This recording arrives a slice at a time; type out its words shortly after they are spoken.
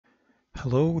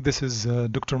Hello, this is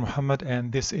Dr. Muhammad,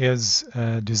 and this is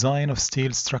Design of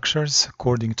Steel Structures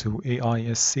according to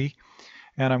AISC.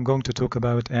 And I'm going to talk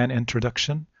about an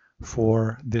introduction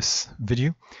for this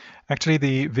video. Actually,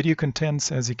 the video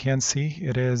contents, as you can see,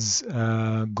 it is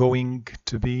going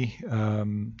to be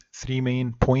three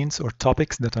main points or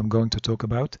topics that I'm going to talk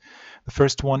about. The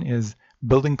first one is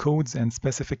building codes and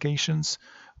specifications.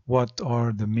 What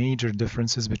are the major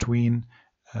differences between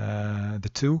the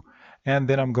two? And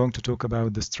then I'm going to talk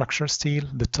about the structure steel,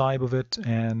 the type of it,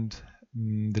 and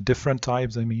the different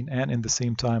types, and in the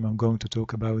same time I'm going to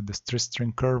talk about the stress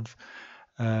strain curve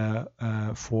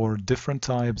for different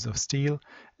types of steel.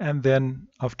 And then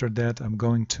after that I'm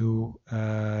going to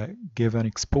give an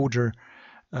exposure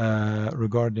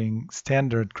regarding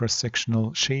standard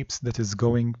cross-sectional shapes that is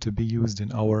going to be used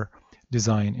in our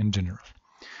design in general.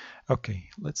 Okay,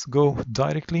 let's go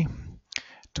directly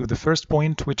to the first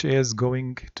point, which is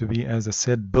going to be, as I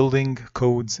said, building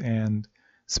codes and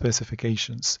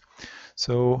specifications.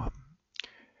 So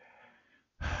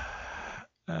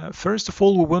first of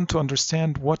all, we want to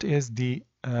understand what is the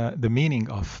meaning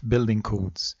of building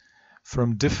codes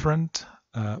from different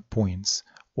points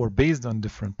or based on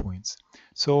different points.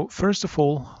 So first of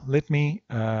all, let me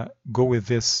go with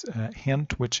this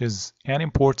hint, which is an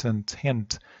important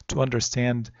hint to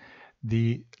understand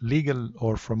the legal,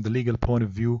 or from the legal point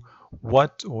of view,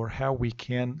 what or how we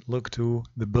can look to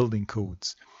the building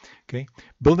codes. Okay,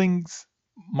 buildings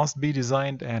must be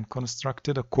designed and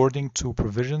constructed according to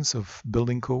provisions of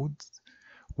building codes,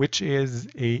 which is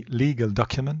a legal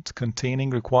document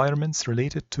containing requirements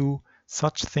related to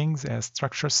such things as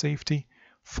structure safety,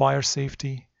 fire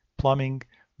safety, plumbing,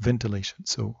 ventilation.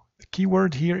 So the key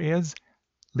word here is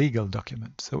legal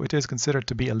document. So it is considered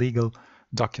to be a legal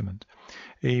document.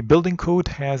 A building code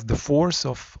has the force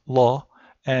of law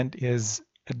and is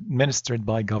administered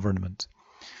by government.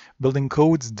 Building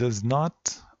codes do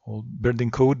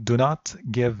not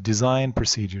give design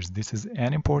procedures. This is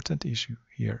an important issue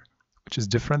here, which is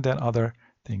different than other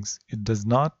things. It does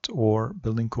not, or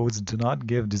building codes do not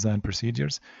give design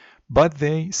procedures, but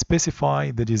they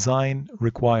specify the design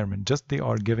requirement. Just they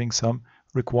are giving some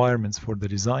requirements for the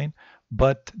design,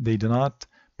 but they do not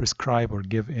prescribe or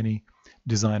give any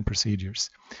design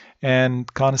procedures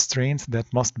and constraints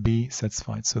that must be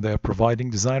satisfied. So they are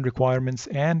providing design requirements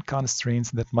and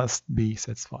constraints that must be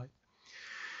satisfied.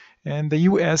 In the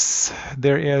US,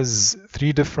 there is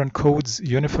three different codes: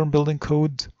 Uniform Building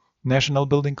Code, National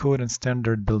Building Code, and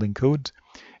Standard Building Code.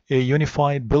 A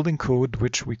unified building code,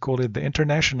 which we call it the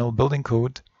International Building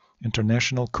Code,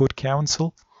 International Code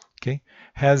Council, okay,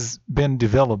 has been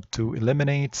developed to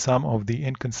eliminate some of the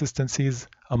inconsistencies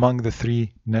among the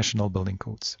three national building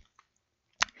codes.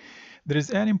 There is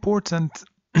an important,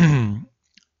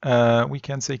 we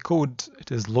can say, code.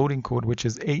 It is loading code, which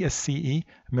is ASCE,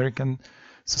 American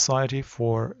Society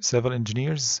for Civil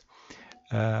Engineers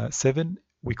 7.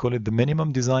 We call it the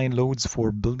minimum design loads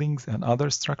for buildings and other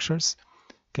structures.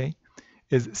 Okay,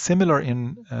 is similar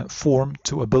in form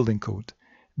to a building code.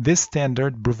 This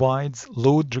standard provides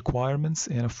load requirements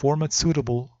in a format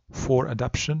suitable for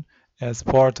adoption as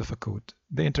part of a code.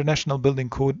 The International Building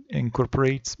Code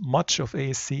incorporates much of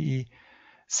ASCE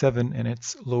 7 in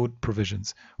its load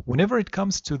provisions. Whenever it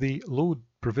comes to the load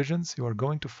provisions, you are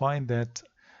going to find that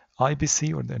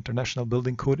IBC, or the International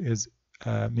Building Code, is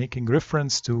making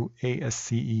reference to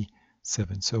ASCE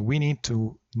 7. So we need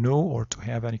to know or to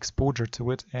have an exposure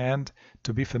to it and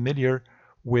to be familiar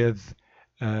with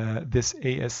this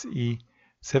ASCE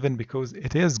 7, because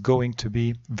it is going to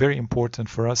be very important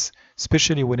for us,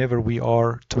 especially whenever we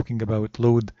are talking about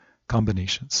load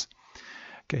combinations.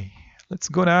 Okay, let's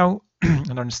go now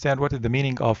and understand what is the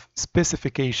meaning of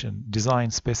specification, design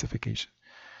specification.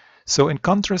 So in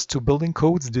contrast to building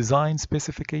codes, design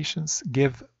specifications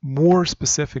give more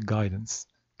specific guidance.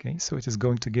 Okay, so it is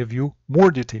going to give you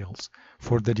more details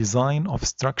for the design of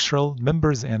structural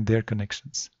members and their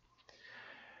connections.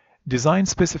 Design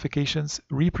specifications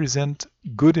represent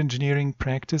good engineering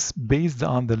practice based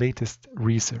on the latest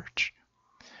research,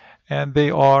 and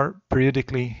they are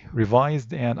periodically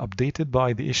revised and updated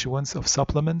by the issuance of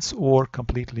supplements or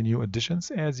completely new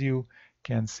editions, as you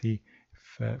can see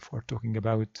if we're talking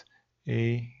about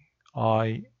AISC.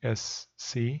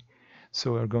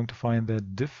 So we're going to find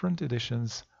that different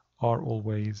editions are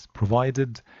always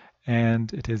provided,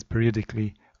 and it is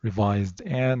periodically revised,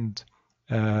 and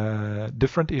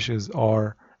different issues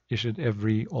are issued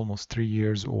every almost 3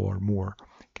 years or more.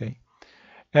 Okay,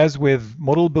 as with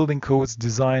model building codes,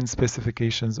 design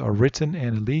specifications are written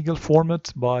in a legal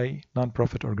format by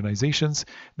non-profit organizations.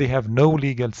 They have no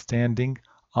legal standing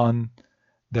on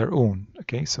their own.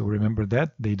 Okay, so remember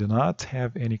that they do not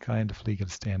have any kind of legal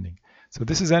standing. So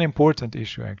this is an important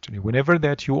issue actually. Whenever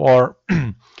that you are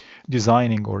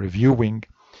designing or reviewing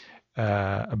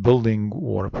a building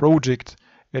or a project,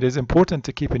 it is important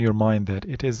to keep in your mind that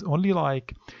it is only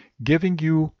like giving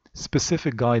you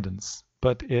specific guidance,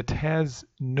 but it has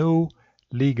no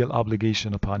legal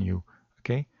obligation upon you.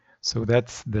 Okay, so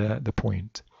that's the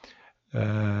point.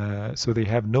 So they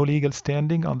have no legal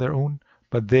standing on their own,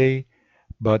 but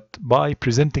by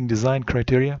presenting design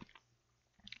criteria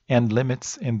and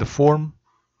limits in the form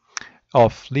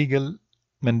of legal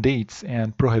mandates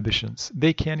and prohibitions,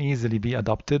 they can easily be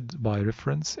adopted by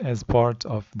reference as part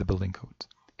of the building code.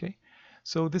 Okay,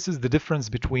 so this is the difference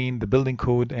between the building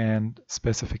code and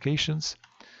specifications.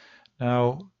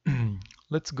 Now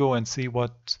let's go and see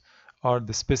what are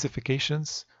the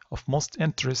specifications of most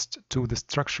interest to the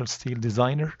structural steel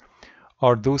designer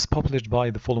are those published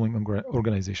by the following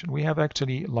organization. We have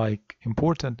actually like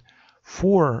important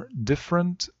 4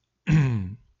 different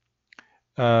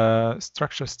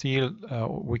structural steel,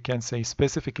 we can say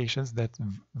specifications that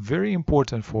very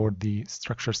important for the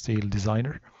structural steel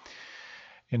designer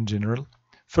in general.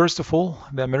 First of all,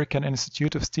 the American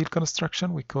Institute of Steel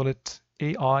Construction, we call it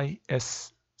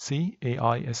AISC.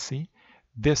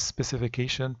 This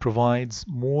specification provides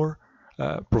for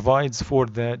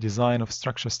the design of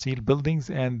structural steel buildings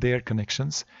and their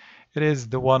connections. It is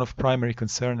the one of primary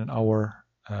concern in our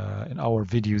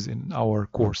videos in our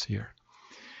course here.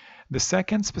 The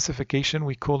second specification,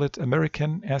 we call it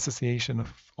American Association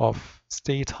of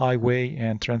State Highway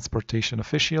and Transportation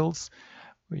Officials.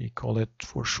 We call it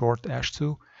for short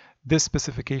ASHTO. This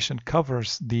specification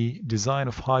covers the design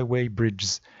of highway,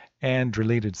 bridges, and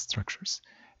related structures.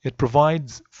 It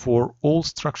provides for all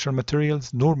structural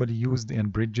materials normally used in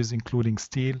bridges, including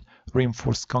steel,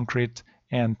 reinforced concrete,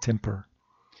 and timber.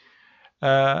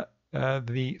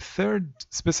 The third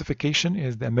specification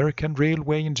is the American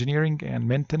Railway Engineering and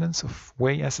Maintenance of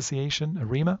Way Association,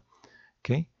 AREMA.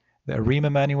 Okay, the AREMA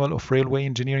Manual of Railway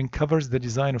Engineering covers the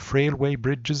design of railway,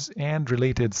 bridges, and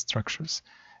related structures.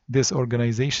 This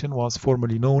organization was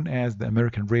formerly known as the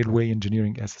American Railway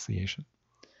Engineering Association.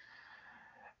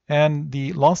 And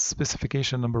the last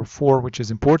specification, number 4, which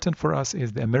is important for us,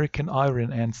 is the American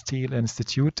Iron and Steel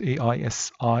Institute,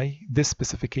 AISI. This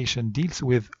specification deals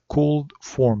with cold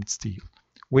formed steel,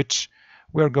 which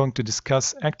we are going to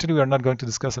discuss. Actually, we are not going to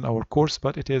discuss in our course,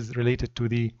 but it is related to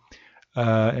the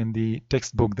in the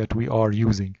textbook that we are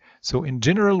using. So in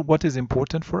general, what is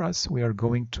important for us, we are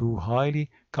going to highly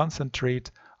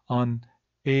concentrate on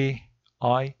AISC.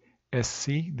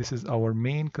 This is our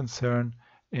main concern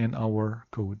in our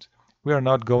code. We are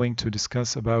not going to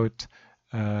discuss about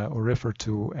or refer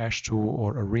to ASHTO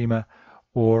or AREMA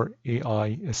or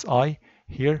AISI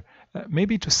here.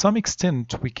 Maybe to some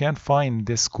extent we can find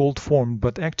this cold form,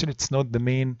 but actually it's not the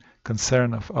main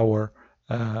concern of our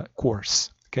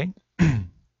course. Okay.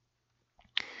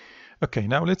 Okay,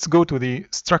 now let's go to the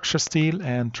structural steel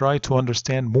and try to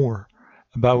understand more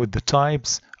about the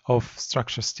types of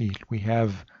structural steel. We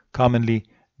have commonly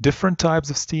different types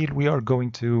of steel. We are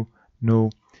going to know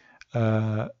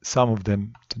some of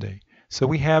them today. So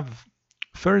we have,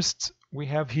 first we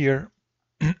have here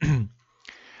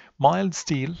mild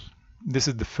steel. This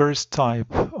is the first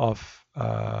type of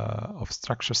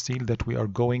structural steel that we are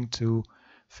going to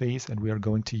face and we are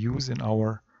going to use in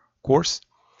our course.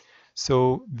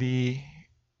 So the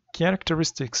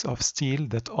characteristics of steel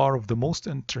that are of the most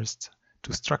interest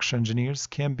to structural engineers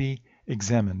can be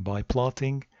examined by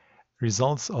plotting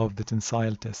results of the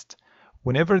tensile test.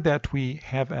 Whenever that we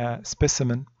have a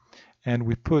specimen and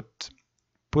we put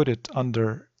it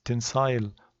under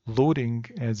tensile loading,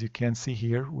 as you can see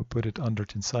here, we put it under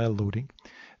tensile loading,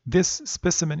 this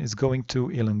specimen is going to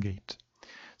elongate.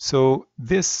 So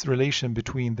this relation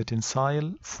between the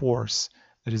tensile force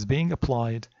that is being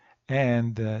applied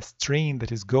and the strain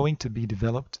that is going to be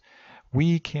developed,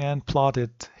 we can plot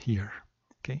it here.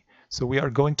 Okay, so we are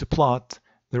going to plot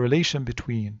the relation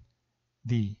between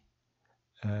the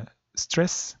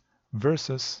stress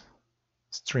versus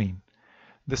strain.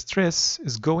 The stress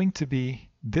is going to be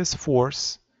this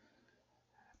force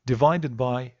divided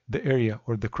by the area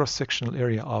or the cross-sectional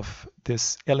area of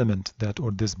this element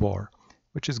or this bar,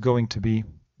 which is going to be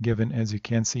given, as you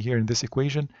can see here in this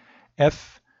equation,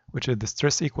 F, which is the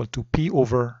stress, equal to P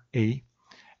over A,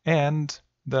 and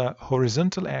the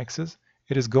horizontal axis,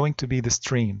 it is going to be the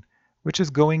strain, which is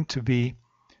going to be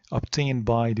obtained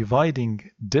by dividing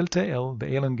delta L,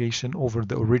 the elongation, over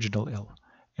the original L,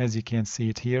 as you can see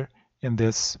it here in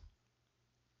this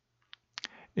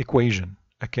equation.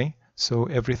 Okay, so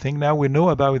everything now we know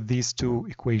about these two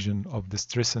equations of the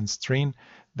stress and strain,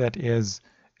 that is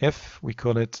F, we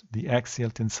call it the axial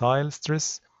tensile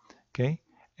stress, okay?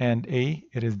 And A,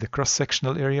 it is the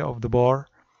cross-sectional area of the bar.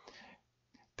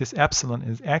 This epsilon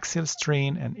is axial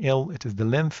strain, and L, it is the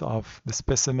length of the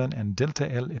specimen, and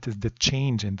delta L, it is the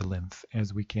change in the length,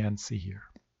 as we can see here.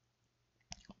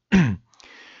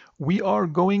 We are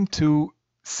going to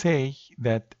say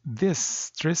that this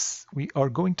stress, we are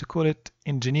going to call it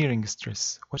engineering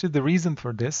stress. What is the reason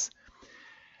for this?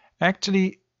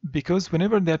 Actually, because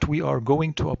whenever that we are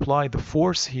going to apply the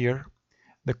force here,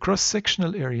 the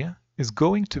cross-sectional area is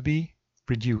going to be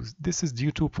reduced. This is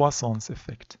due to Poisson's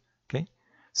effect. Okay,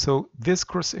 so this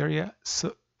cross area,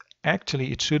 so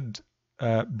actually it should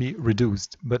be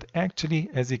reduced, but actually,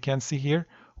 as you can see here,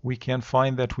 we can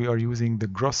find that we are using the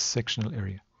cross-sectional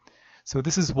area. So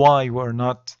this is why we are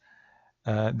not.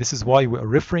 This is why we are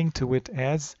referring to it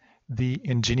as the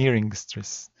engineering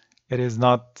stress. It is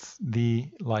not the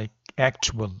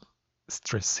actual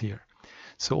stress here.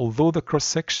 So although the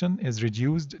cross-section is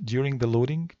reduced during the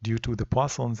loading due to the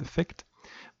Poisson's effect,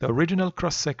 the original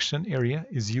cross-section area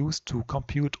is used to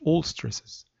compute all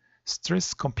stresses.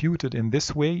 Stress computed in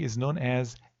this way is known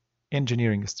as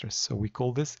engineering stress. So we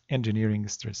call this engineering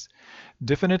stress.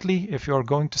 Definitely, if you are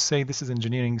going to say this is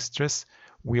engineering stress,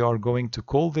 we are going to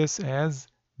call this as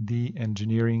the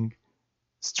engineering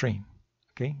strain.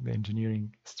 Okay, the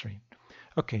engineering strain.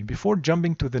 Okay, before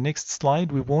jumping to the next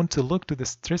slide, we want to look to the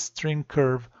stress-strain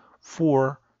curve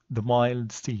for the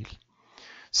mild steel.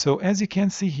 So as you can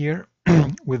see here,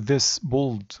 with this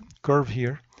bold curve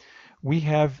here, we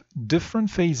have different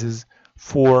phases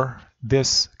for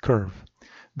this curve.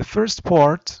 The first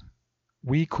part,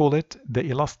 we call it the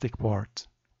elastic part.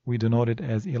 We denote it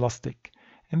as elastic.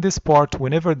 In this part,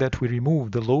 whenever that we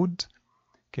remove the load,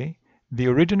 okay, the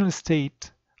original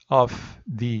state of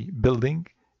the building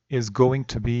is going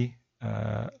to be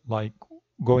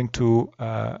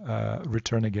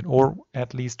return again, or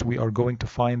at least we are going to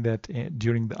find that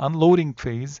during the unloading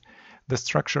phase, the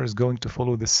structure is going to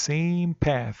follow the same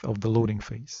path of the loading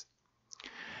phase.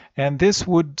 And this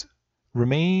would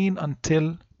remain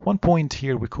until one point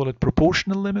here, we call it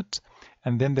proportional limit,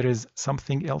 and then there is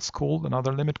something else called,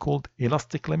 another limit called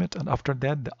elastic limit, and after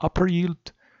that the upper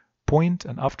yield point,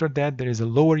 and after that there is a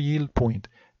lower yield point.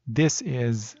 This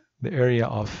is the area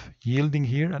of yielding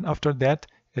here, and after that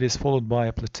it is followed by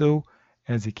a plateau,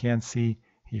 as you can see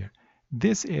here.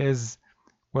 This is,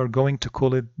 we're going to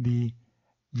call it the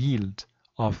yield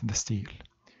of the steel.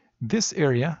 This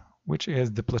area, which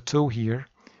is the plateau here,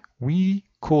 we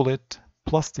call it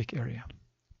plastic area.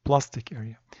 Plastic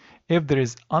area. If there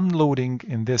is unloading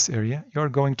in this area, you're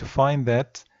going to find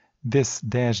that this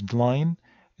dashed line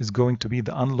is going to be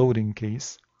the unloading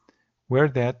case, where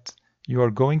that you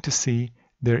are going to see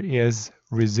there is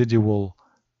residual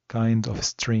kind of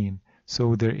strain.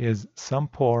 So there is some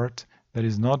part that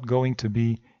is not going to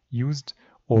be used,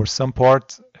 or some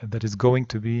part that is going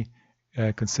to be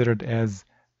considered as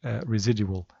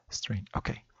residual strain.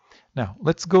 Okay, now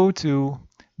let's go to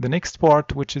the next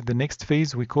part, which is the next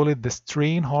phase. We call it the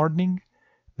strain hardening.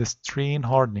 The strain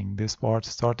hardening, this part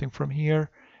starting from here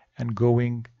and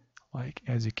going like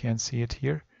as you can see it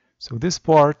here. So this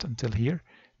part until here,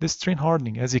 this strain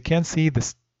hardening, as you can see,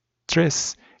 the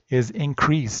stress is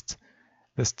increased.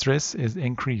 The stress is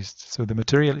increased. So the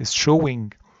material is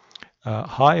showing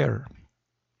higher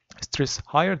stress,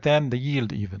 higher than the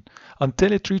yield even,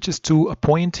 until it reaches to a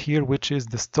point here, which is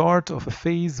the start of a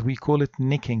phase. We call it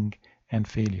nicking and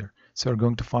failure. So we're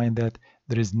going to find that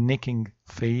there is nicking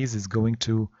phase is going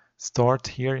to start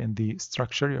here in the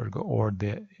structure, or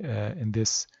the in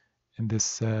this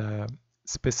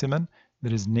specimen.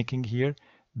 There is nicking here.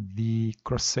 The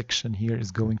cross section here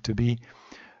is going to be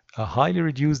highly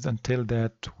reduced until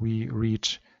that we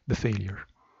reach the failure.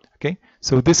 Okay,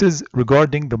 so this is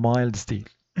regarding the mild steel.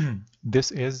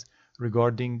 This is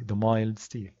regarding the mild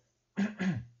steel.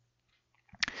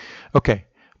 Okay,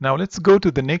 now let's go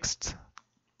to the next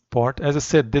part. As I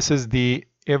said, this is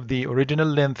if the original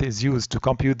length is used to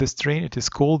compute the strain, it is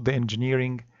called the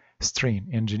engineering strain.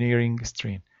 Engineering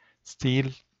strain.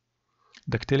 Steel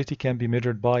ductility can be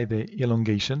measured by the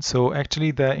elongation. So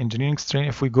actually the engineering strain,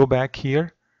 if we go back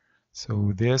here,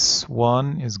 so this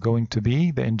one is going to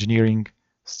be the engineering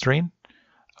strain.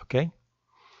 Okay,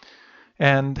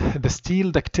 and the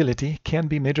steel ductility can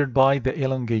be measured by the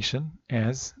elongation,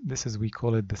 as this is, we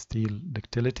call it the steel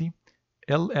ductility,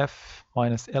 LF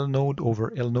minus L node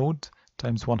over L node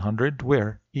times 100,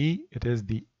 where E, it is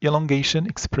the elongation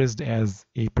expressed as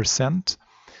a %,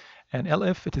 and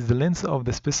LF, it is the length of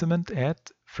the specimen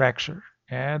at fracture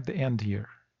at the end here.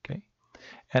 Okay,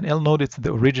 and L node, it's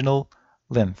the original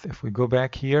length. If we go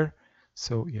back here,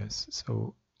 so yes,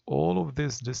 so all of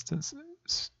this distance,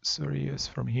 sorry, is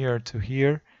from here to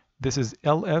here. This is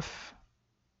LF.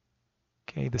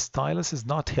 Okay, the stylus is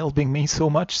not helping me so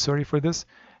much. Sorry for this.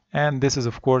 And this is,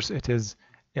 of course, it is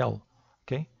L.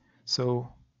 Okay, so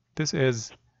this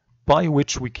is by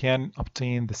which we can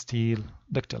obtain the steel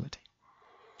ductility.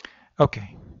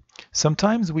 Okay,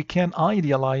 sometimes we can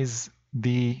idealize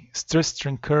the stress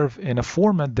strain curve in a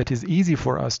format that is easy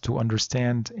for us to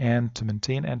understand and to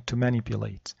maintain and to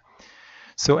manipulate.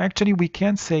 So actually we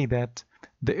can say that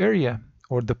the area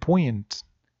or the point,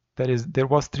 that is, there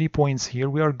was 3 points here,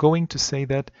 we are going to say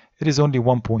that it is only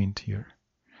 1 point here.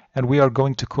 And we are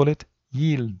going to call it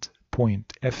yield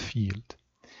point, F yield.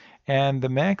 And the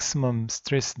maximum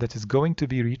stress that is going to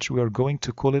be reached, we are going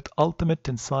to call it ultimate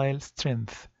tensile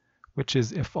strength, which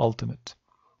is F ultimate.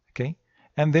 Okay,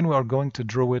 and then we are going to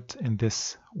draw it in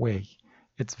this way.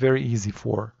 It's very easy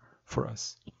for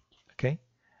us. Okay,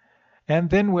 and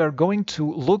then we are going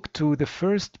to look to the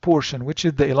first portion, which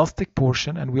is the elastic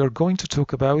portion, and we are going to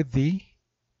talk about the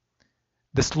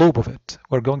slope of it.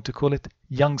 We're going to call it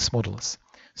Young's modulus.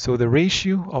 So the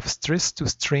ratio of stress to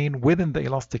strain within the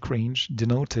elastic range,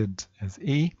 denoted as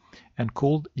A and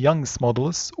called Young's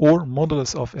modulus or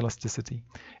modulus of elasticity,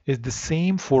 is the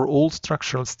same for all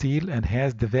structural steel and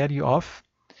has the value of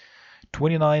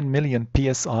 29 million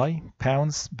psi,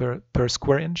 pounds per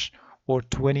square inch, or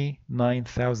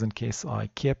 29,000 ksi,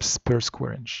 kips per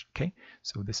square inch. Okay,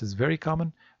 so this is very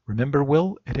common. Remember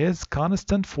well, it is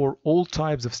constant for all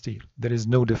types of steel. There is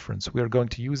no difference. We are going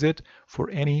to use it for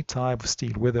any type of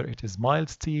steel, whether it is mild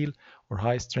steel or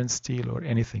high strength steel or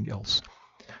anything else.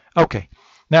 Okay,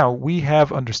 now we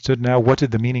have understood now what is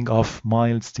the meaning of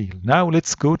mild steel. Now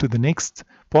let's go to the next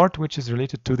part, which is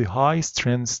related to the high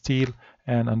strength steel,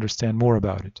 and understand more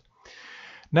about it.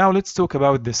 Now let's talk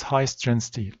about this high strength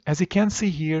steel. As you can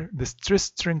see here, the stress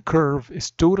strain curve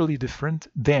is totally different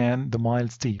than the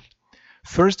mild steel.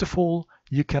 First of all,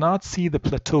 you cannot see the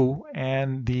plateau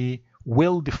and the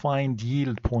well-defined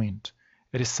yield point.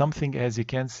 It is something, as you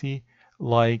can see,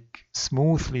 like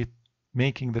smoothly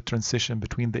making the transition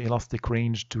between the elastic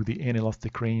range to the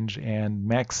inelastic range and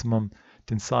maximum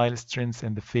tensile strength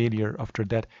and the failure after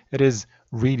that. It is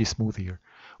really smooth here.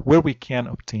 Where we can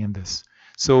obtain this.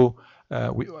 So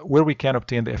where we can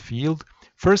obtain the F yield,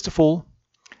 first of all,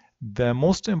 the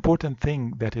most important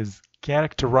thing that is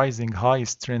characterizing high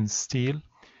strength steel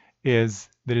is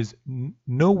there is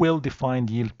no well-defined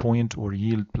yield point or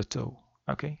yield plateau.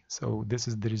 Okay, so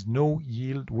there is no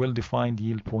well-defined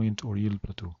yield point or yield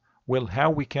plateau. Well,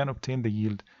 how we can obtain the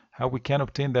yield? How we can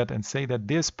obtain that and say that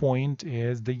this point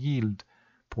is the yield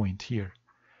point here?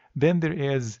 Then there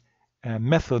is a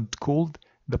method called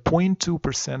the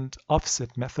 0.2%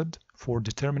 offset method for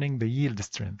determining the yield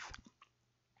strength.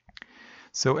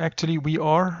 So actually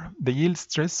the yield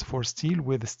stress for steel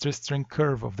with the stress strain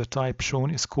curve of the type shown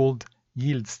is called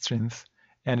yield strength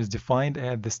and is defined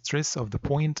as the stress of the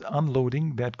point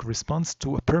unloading that corresponds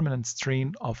to a permanent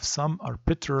strain of some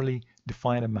arbitrarily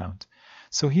defined amount.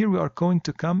 So here we are going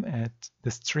to come at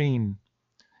the strain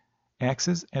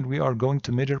axis and we are going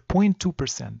to measure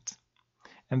 0.2%.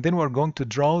 And then we are going to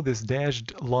draw this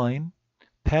dashed line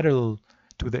parallel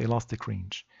to the elastic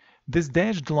range. This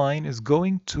dashed line is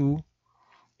going to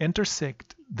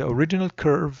intersect the original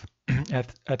curve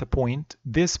at a point.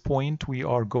 This point we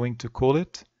are going to call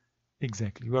it,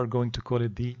 we are going to call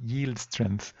it the yield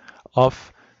strength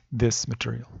of this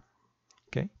material.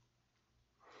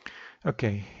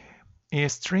 Okay, a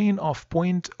strain of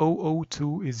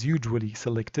 0.002 is usually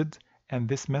selected, and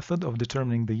this method of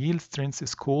determining the yield strength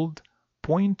is called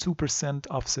 0.2%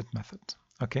 offset method.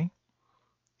 Okay,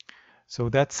 so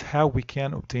that's how we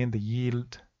can obtain the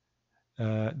yield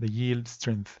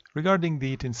strength. Regarding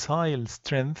the tensile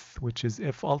strength, which is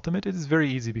F ultimate, it is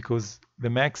very easy because the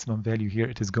maximum value here,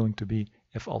 it is going to be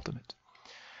F ultimate.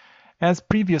 As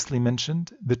previously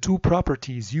mentioned, the two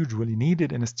properties usually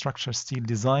needed in a structural steel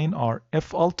design are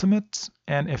F ultimate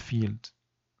and F yield,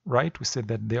 right? We said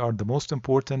that they are the most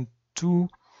important two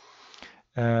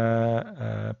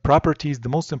properties, the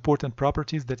most important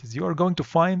properties, that is, you are going to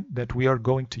find that we are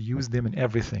going to use them in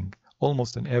everything,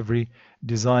 almost in every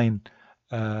design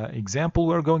example.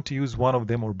 We're going to use one of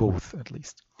them or both at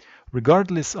least,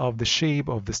 regardless of the shape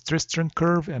of the stress strain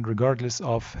curve and regardless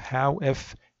of how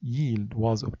F yield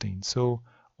was obtained. So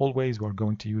always we're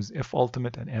going to use F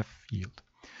ultimate and F yield.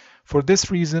 For this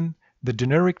reason, the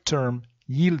generic term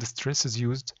yield stress is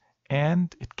used,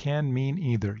 and it can mean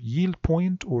either yield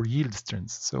point or yield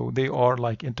strength. So they are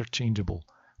like interchangeable.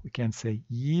 We can say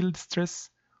yield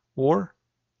stress or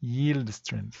yield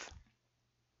strength.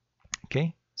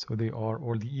 Okay, so they are,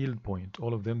 or the yield point,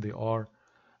 all of them, they are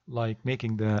like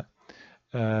making the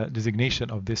designation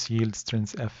of this yield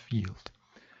strength F yield.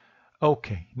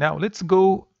 Okay, now let's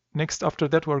go next. After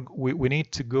that, we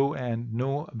need to go and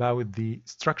know about the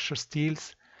structure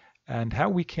steels and how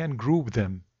we can group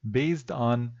them based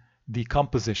on the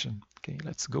composition. Okay,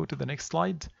 let's go to the next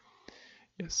slide.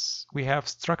 Yes, we have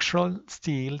structural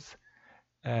steels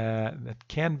that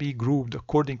can be grouped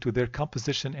according to their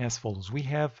composition as follows. We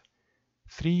have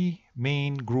three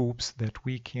main groups that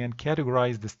we can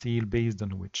categorize the steel based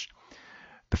on which.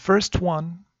 The first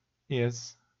one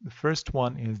is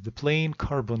the plain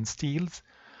carbon steels,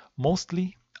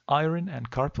 mostly iron and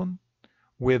carbon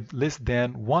with less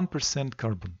than 1%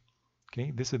 carbon.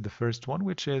 Okay, this is the first one,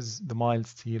 which is the mild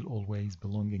steel always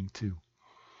belonging to.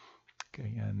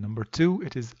 Okay, and number two,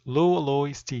 it is low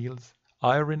alloy steels,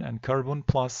 iron and carbon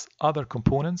plus other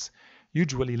components,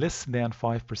 usually less than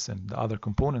 5%. The other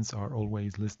components are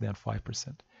always less than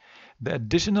 5%. The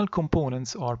additional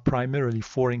components are primarily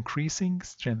for increasing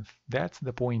strength. That's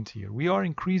the point here. We are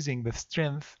increasing the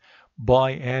strength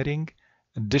by adding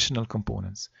additional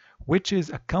components, which is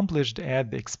accomplished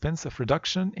at the expense of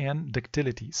reduction and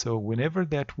ductility. So whenever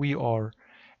that we are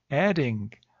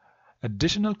adding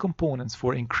additional components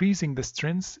for increasing the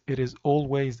strength, it is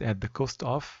always at the cost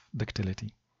of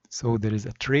ductility. So there is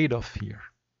a trade-off here.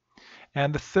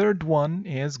 And the third one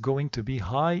is going to be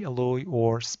high alloy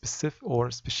or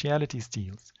specialty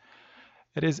steels.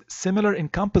 It is similar in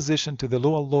composition to the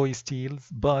low alloy steels,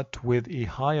 but with a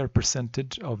higher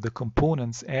percentage of the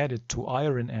components added to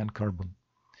iron and carbon.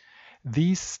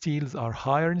 These steels are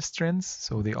higher in strength,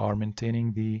 so they are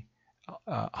maintaining the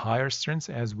higher strength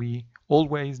as we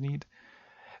always need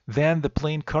than the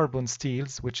plain carbon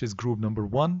steels, which is group number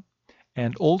one,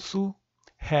 and also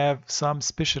have some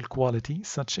special quality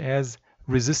such as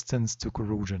resistance to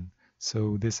corrosion.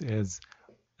 So this is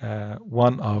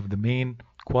one of the main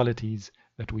qualities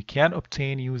that we can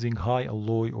obtain using high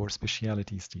alloy or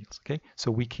specialty steels. Okay,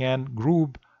 so we can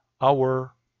group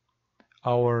our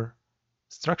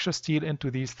structure steel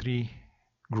into these three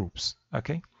groups.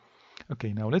 Okay,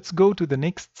 now let's go to the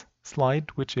next slide,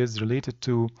 which is related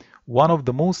to one of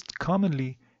the most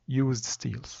commonly used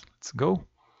steels. Let's go.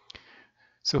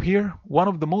 So here, one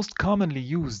of the most commonly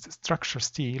used structure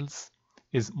steels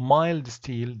is mild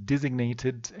steel,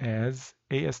 designated as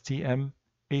ASTM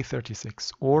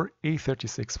A36 or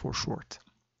A36 for short.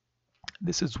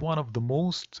 This is one of the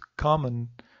most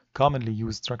commonly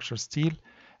used structure steel,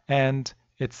 and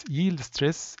its yield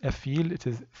stress F yield, it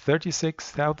is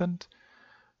 36,000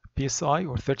 psi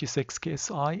or 36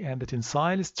 ksi, and the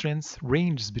tensile strength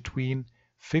ranges between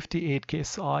 58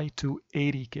 ksi to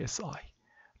 80 ksi.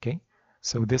 Okay,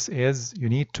 so this is, you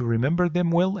need to remember them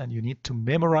well and you need to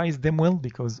memorize them well,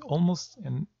 because almost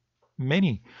in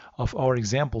many of our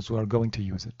examples we are going to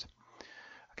use it.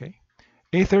 Okay,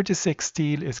 A36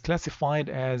 steel is classified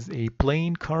as a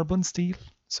plain carbon steel,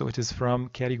 so it is from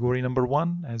category number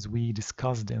one as we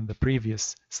discussed in the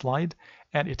previous slide,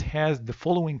 and it has the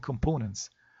following components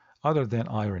other than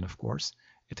iron, of course.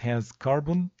 It has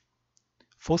carbon,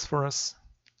 phosphorus,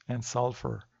 and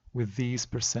sulfur with these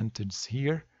percentages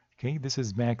here. Okay, this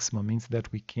is maximum, means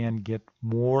that we can get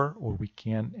more or we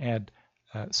can add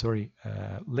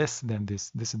less than this.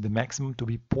 This is the maximum to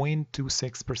be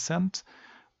 0.26%.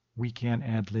 We can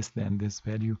add less than this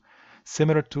value,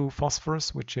 similar to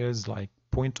phosphorus, which is like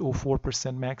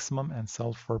 0.04% maximum, and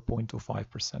sulfur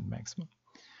 0.05% maximum.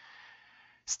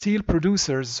 Steel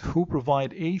producers who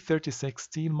provide A36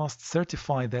 steel must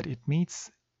certify that it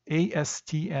meets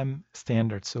ASTM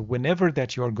standards. So whenever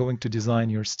that you are going to design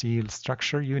your steel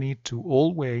structure, you need to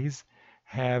always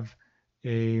have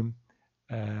a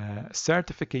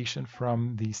certification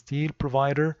from the steel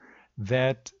provider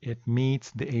that it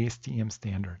meets the ASTM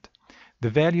standard. The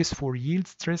values for yield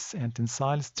stress and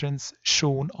tensile strength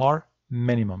shown are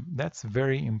minimum. That's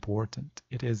very important.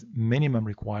 It is minimum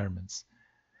requirements.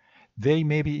 They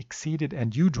may be exceeded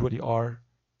and usually are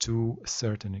to a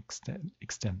certain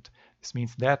extent. This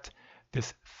means that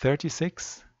this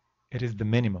 36, it is the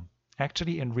minimum.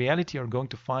 Actually, in reality, you're going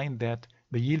to find that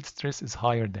the yield stress is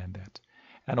higher than that.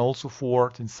 And also for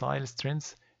tensile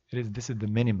strength, this is the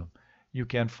minimum. You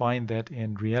can find that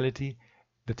in reality,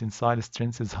 the tensile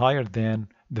strength is higher than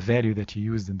the value that you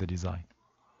used in the design.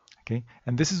 Okay,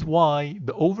 and this is why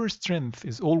the overstrength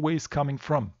is always coming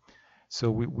from. So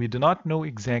we do not know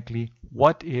exactly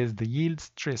what is the yield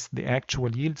stress, the actual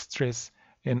yield stress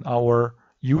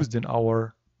used in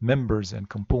our members and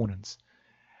components.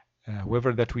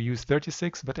 Whether that we use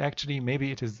 36, but actually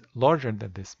maybe it is larger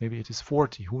than this. Maybe it is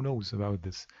 40. Who knows about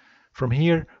this? From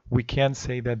here, we can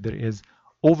say that there is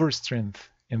overstrength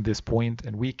in this point,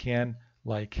 and we can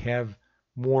like have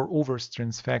more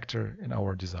overstrength factor in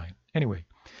our design. Anyway,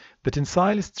 the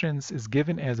tensile strength is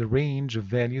given as a range of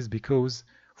values because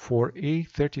for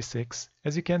A36,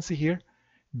 as you can see here,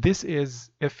 this is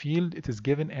F yield, it is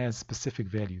given as specific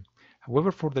value.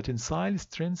 However, for the tensile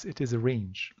strength, it is a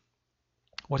range.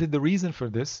 What is the reason for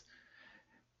this?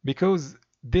 Because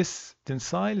this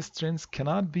tensile strength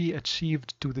cannot be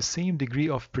achieved to the same degree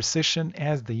of precision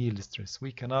as the yield stress.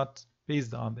 We cannot,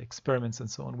 based on the experiments and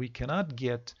so on, we cannot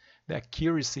get the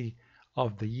accuracy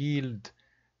of the yield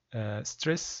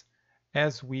stress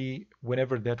as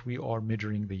whenever that we are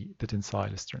measuring the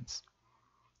tensile strength.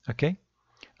 Okay?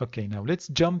 Okay, now let's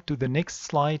jump to the next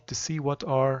slide to see what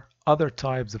are other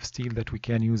types of steel that we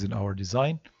can use in our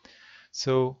design.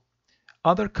 So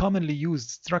other commonly used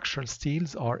structural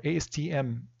steels are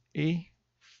ASTM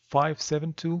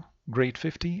A572 grade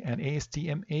 50 and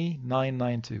ASTM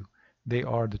A992. They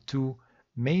are the two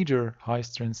major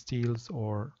high-strength steels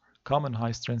or common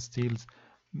high-strength steels,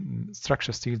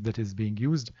 structural steels that is being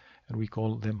used, and we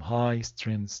call them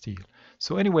high-strength steel.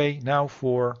 So anyway, now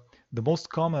for the most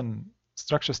common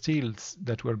structural steels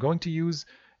that we're going to use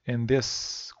in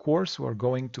this course, we're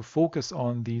going to focus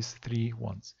on these three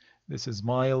ones. This is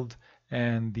mild,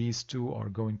 and these two are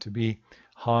going to be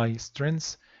high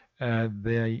strengths.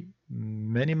 The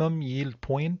minimum yield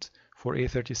point for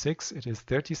A36, it is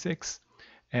 36,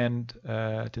 and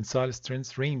tensile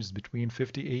strength ranges between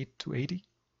 58 to 80.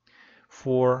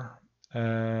 For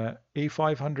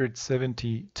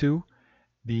A572,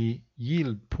 the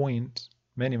yield point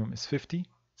minimum is 50,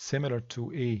 similar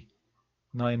to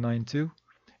A992,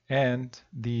 and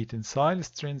the tensile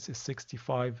strength is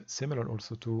 65, similar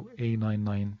also to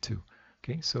A992.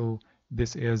 Okay, so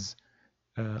this is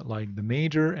like the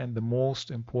major and the most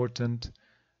important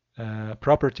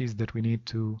properties that we need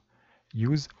to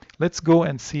use. Let's go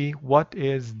and see what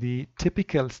is the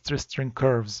typical stress strain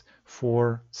curves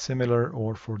for similar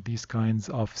or for these kinds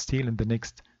of steel in the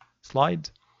next slide.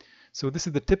 So this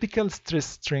is the typical stress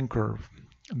strain curve.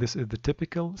 This is the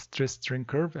typical stress strain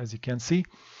curve, as you can see.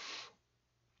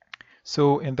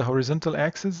 So in the horizontal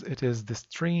axis, it is the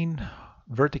strain.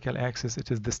 Vertical axis,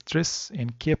 it is the stress in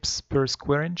kips per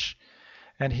square inch.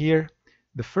 And here,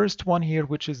 the first one here,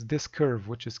 which is this curve,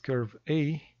 which is curve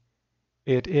A,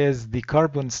 it is the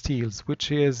carbon steels,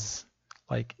 which is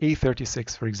like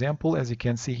A36, for example. As you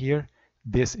can see here,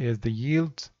 this is the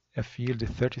yield. F yield is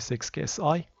 36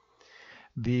 KSI.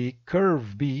 The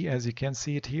curve B, as you can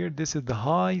see it here, this is the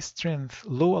high strength,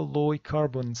 low alloy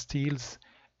carbon steels,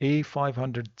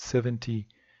 A572.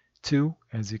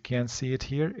 As you can see it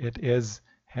here, it is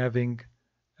having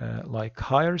like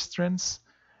higher strengths,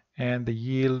 and the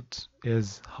yield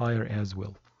is higher as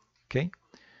well. Okay,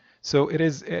 so it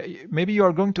is maybe you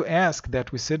are going to ask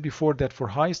that we said before that for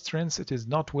high strengths it is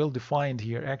not well defined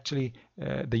here. Actually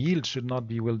the yield should not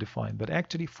be well defined, but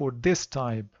actually for this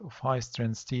type of high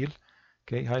strength steel,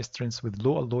 okay, high strengths with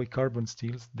low alloy carbon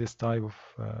steels, this type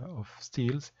of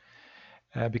steels,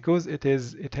 because it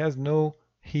has no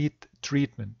heat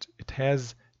treatment. It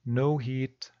has no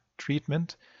heat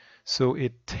treatment, so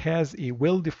it has a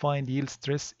well-defined yield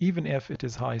stress even if it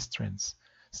is high strength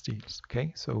steels.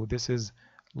 Okay, so this is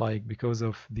like because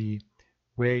of the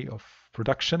way of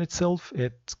production itself,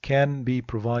 it can be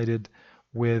provided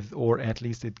with, or at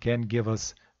least it can give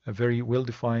us a very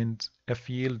well-defined F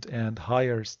yield and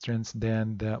higher strength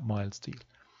than the mild steel.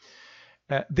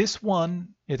 This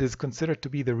one, it is considered to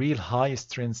be the real high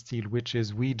strength steel, which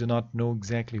is we do not know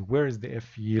exactly where is the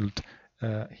F yield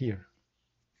here.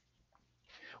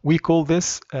 We call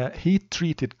this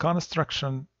heat-treated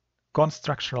constructional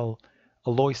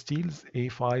alloy steels,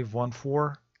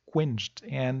 A514, quenched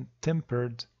and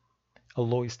tempered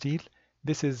alloy steel.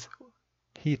 This is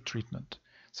heat treatment.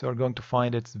 So we're going to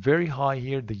find it's very high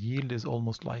here. The yield is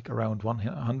almost like around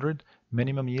 100,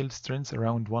 minimum yield strength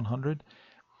around 100.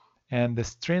 And the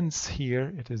strength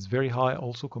here, it is very high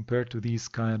also compared to these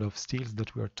kind of steels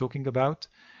that we are talking about.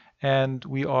 And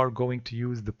we are going to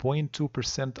use the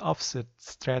 0.2% offset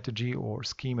strategy or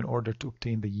scheme in order to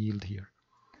obtain the yield here.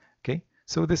 Okay,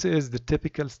 so this is the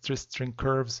typical stress strain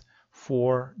curves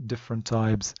for different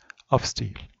types of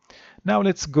steel. Now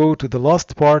let's go to the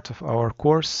last part of our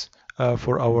course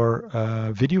for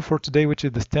our video for today, which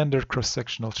is the standard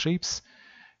cross-sectional shapes.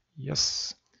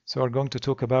 Yes. So we're going to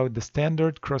talk about the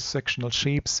standard cross-sectional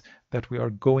shapes that we are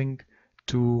going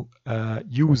to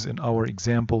use in our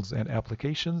examples and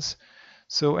applications.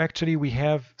 So actually we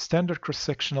have standard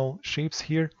cross-sectional shapes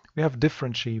here. We have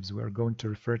different shapes. We are going to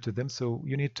refer to them. So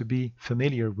you need to be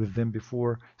familiar with them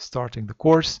before starting the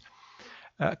course.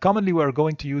 Commonly we are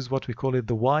going to use what we call it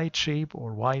the wide shape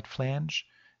or wide flange.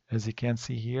 As you can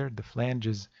see here, the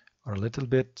flanges are a little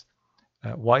bit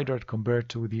wider compared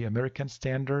to the American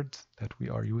standard that we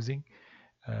are using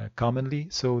commonly.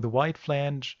 So the wide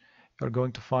flange, you're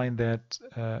going to find that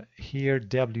here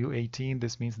W18,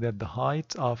 this means that the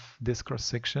height of this cross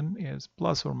section is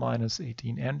plus or minus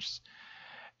 18 inches,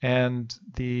 and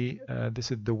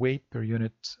this is the weight per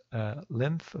unit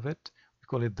length of it. We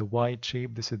call it the wide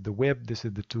shape. This is the web. This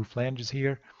is the two flanges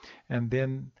here, and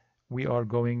then we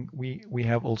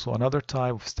have also another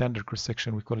type of standard cross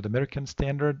section. We call it American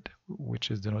standard, which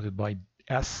is denoted by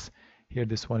S. Here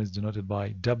this one is denoted by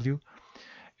W.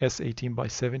 S18 by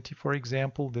 70, for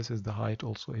example. This is the height,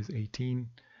 also is 18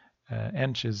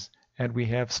 inches, and we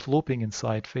have sloping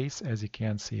inside face, as you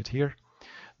can see it here.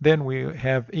 Then we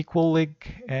have equal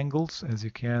leg angles, as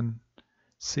you can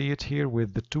see it here,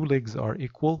 with the two legs are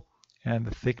equal and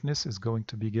the thickness is going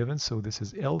to be given. So this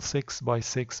is L6 by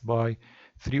 6 by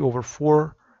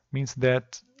 3/4, means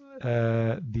that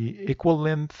the equal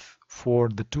length for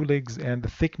the two legs and the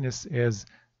thickness is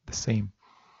the same.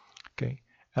 Okay,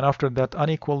 and after that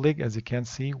unequal leg, as you can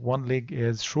see, one leg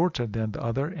is shorter than the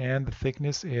other and the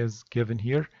thickness is given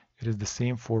here. It is the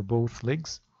same for both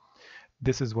legs.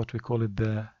 This is what we call it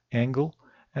the angle.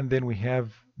 And then we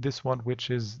have this one, which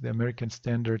is the American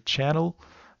standard channel.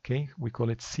 Okay, we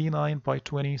call it C9 by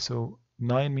 20. So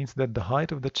 9 means that the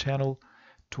height of the channel,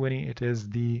 20 it is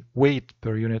the weight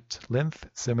per unit length,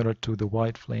 similar to the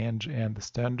wide flange and the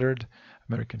standard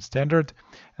American standard.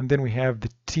 And then we have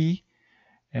the T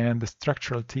and the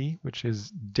structural T, which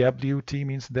is WT,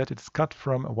 means that it's cut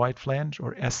from a wide flange,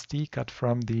 or ST cut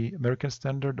from the American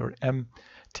standard, or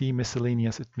MT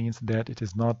miscellaneous. It means that it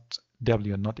is not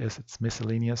W and not S, it's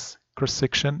miscellaneous cross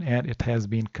section, and it has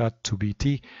been cut to be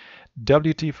T.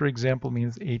 WT, for example,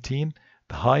 means 18.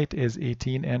 The height is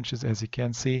 18 inches, as you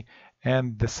can see,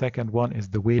 and the second one is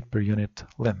the weight per unit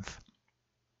length.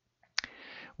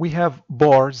 We have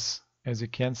bars, as you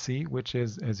can see, which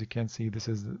is, as you can see, this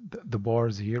is the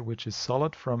bars here, which is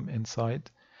solid from inside.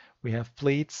 We have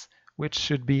plates, which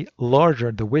should be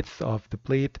larger. The width of the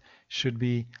plate should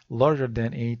be larger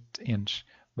than 8 inch.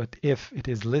 But if it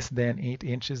is less than 8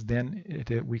 inches, then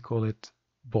we call it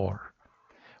bar.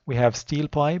 We have steel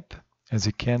pipe, as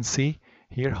you can see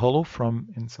here, hollow from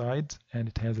inside, and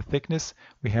it has a thickness.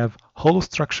 We have hollow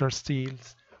structure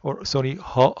steels, or sorry,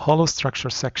 hollow structure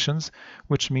sections,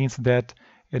 which means that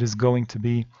it is going to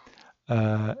be,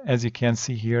 as you can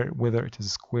see here, whether it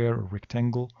is square or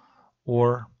rectangle,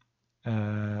 or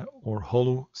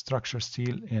hollow structure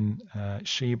steel in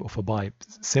shape of a pipe,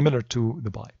 similar to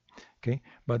the pipe. Okay,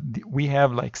 but we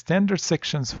have like standard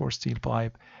sections for steel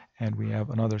pipe, and we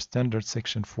have another standard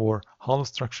section for hollow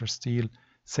structure steel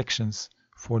sections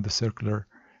for the circular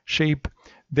shape.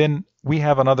 Then we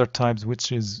have another types,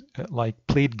 which is like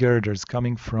plate girders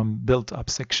coming from built-up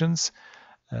sections,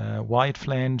 wide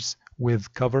flanges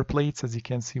with cover plates. As you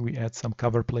can see, we add some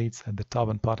cover plates at the top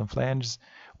and bottom flanges.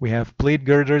 We have plate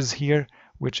girders here,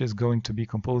 which is going to be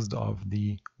composed of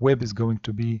the web is going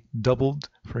to be doubled,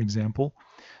 for example.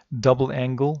 Double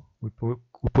angle, we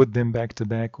put them back to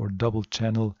back, or double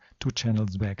channel, two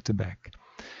channels back to back.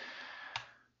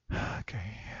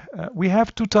 Okay, we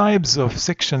have two types of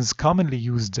sections commonly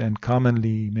used and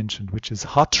commonly mentioned, which is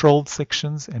hot rolled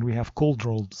sections, and we have cold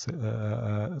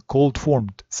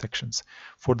formed sections.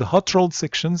 For the hot rolled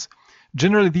sections,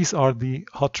 generally these are the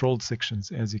hot rolled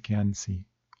sections, as you can see.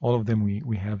 All of them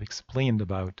we have explained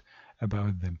about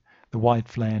them. The wide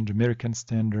flange, American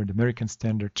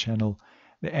standard channel,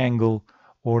 the angle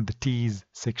or the T's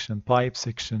section, pipe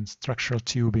section, structural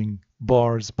tubing,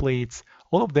 bars, plates,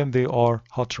 all of them, they are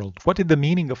hot rolled. What is the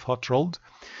meaning of hot rolled?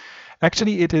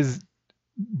 Actually, it is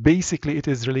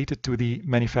related to the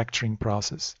manufacturing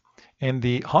process. In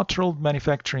the hot rolled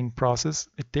manufacturing process,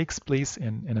 it takes place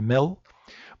in a mill.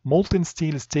 Molten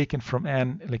steel is taken from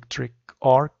an electric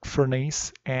arc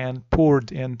furnace and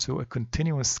poured into a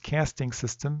continuous casting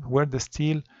system where the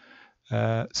steel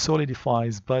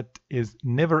solidifies but is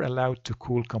never allowed to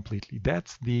cool completely.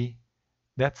 That's the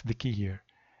key here.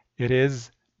 It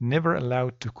is never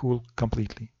allowed to cool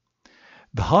completely.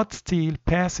 The hot steel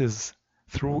passes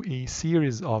through a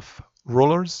series of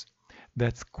rollers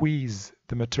that squeeze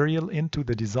the material into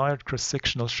the desired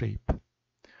cross-sectional shape.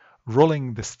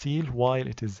 Rolling the steel while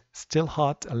it is still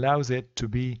hot allows it to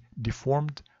be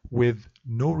deformed with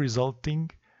no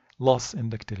resulting loss in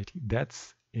ductility. That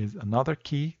is another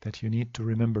key that you need to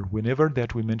remember whenever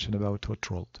that we mention about hot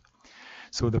rolled.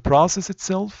 So the process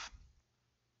itself,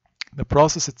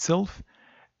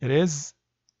 it is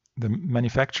the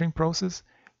manufacturing process.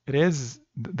 It is,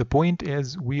 the point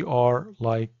is, we are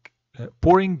like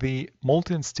pouring the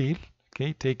molten steel,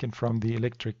 okay, taken from the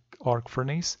electric arc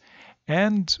furnace,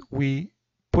 and we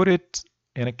put it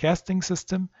in a casting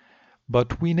system,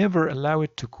 but we never allow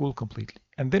it to cool completely.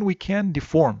 And then we can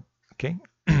deform, okay?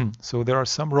 So there are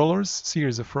some rollers,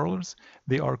 series of rollers.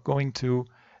 They are going to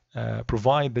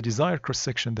provide the desired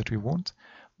cross-section that we want.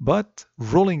 But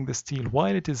rolling the steel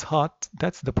while it is hot,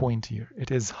 that's the point here. It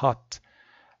is hot.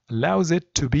 Allows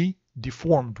it to be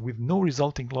deformed with no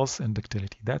resulting loss in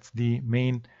ductility. That's the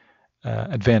main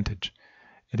advantage.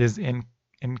 It is in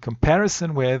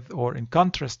comparison with, or in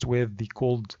contrast with, the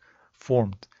cold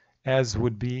formed, as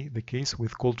would be the case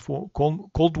with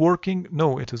cold working.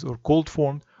 No, it is, or cold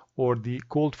formed, or the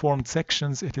cold formed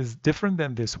sections. It is different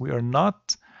than this. We are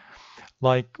not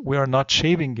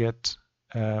shaving it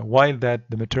while that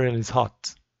the material is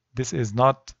hot. This is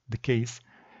not the case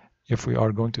if we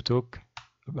are going to talk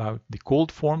about the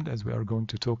cold formed, as we are going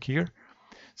to talk here.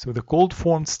 So the cold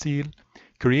formed steel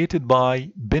created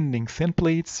by bending thin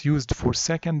plates used for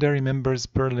secondary members,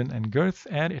 purlin and girth,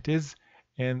 and it is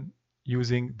in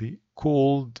using the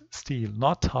cold steel,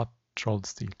 not hot rolled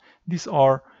steel. These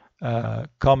are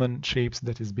common shapes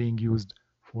that is being used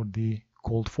for the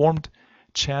cold formed.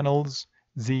 Channels,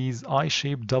 these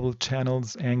I-shaped double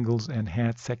channels, angles, and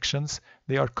hat sections,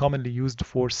 they are commonly used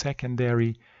for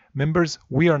secondary members.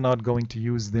 We are not going to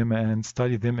use them and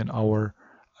study them in our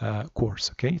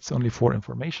course, okay? It's only for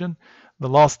information. The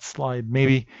last slide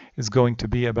maybe is going to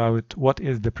be about what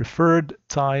is the preferred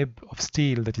type of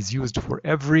steel that is used for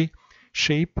every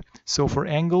shape. So for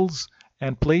angles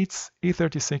and plates,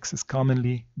 A36 is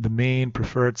commonly the main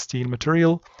preferred steel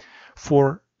material.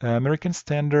 For American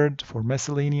Standard, for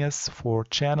miscellaneous, for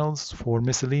channels, for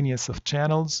miscellaneous of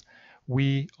channels,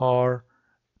 we are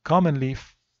commonly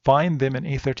find them in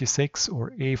A36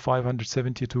 or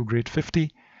A572 grade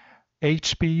 50.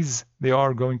 HPs, they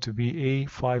are going to be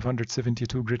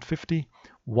A572 grade 50.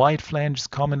 Wide flanges,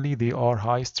 commonly they are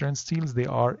high stern steels, they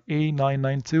are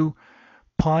A992.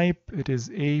 Pipe, it is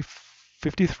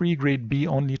A53 grade B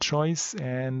only choice,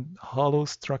 and hollow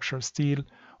structure steel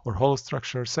or hollow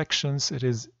structure sections, it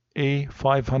is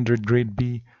A500 grade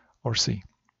B or C.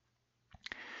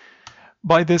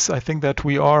 By this, I think that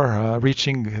we are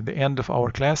reaching the end of our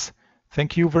class.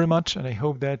 Thank you very much, and I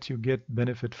hope that you get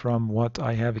benefit from what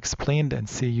I have explained, and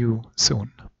see you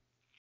soon.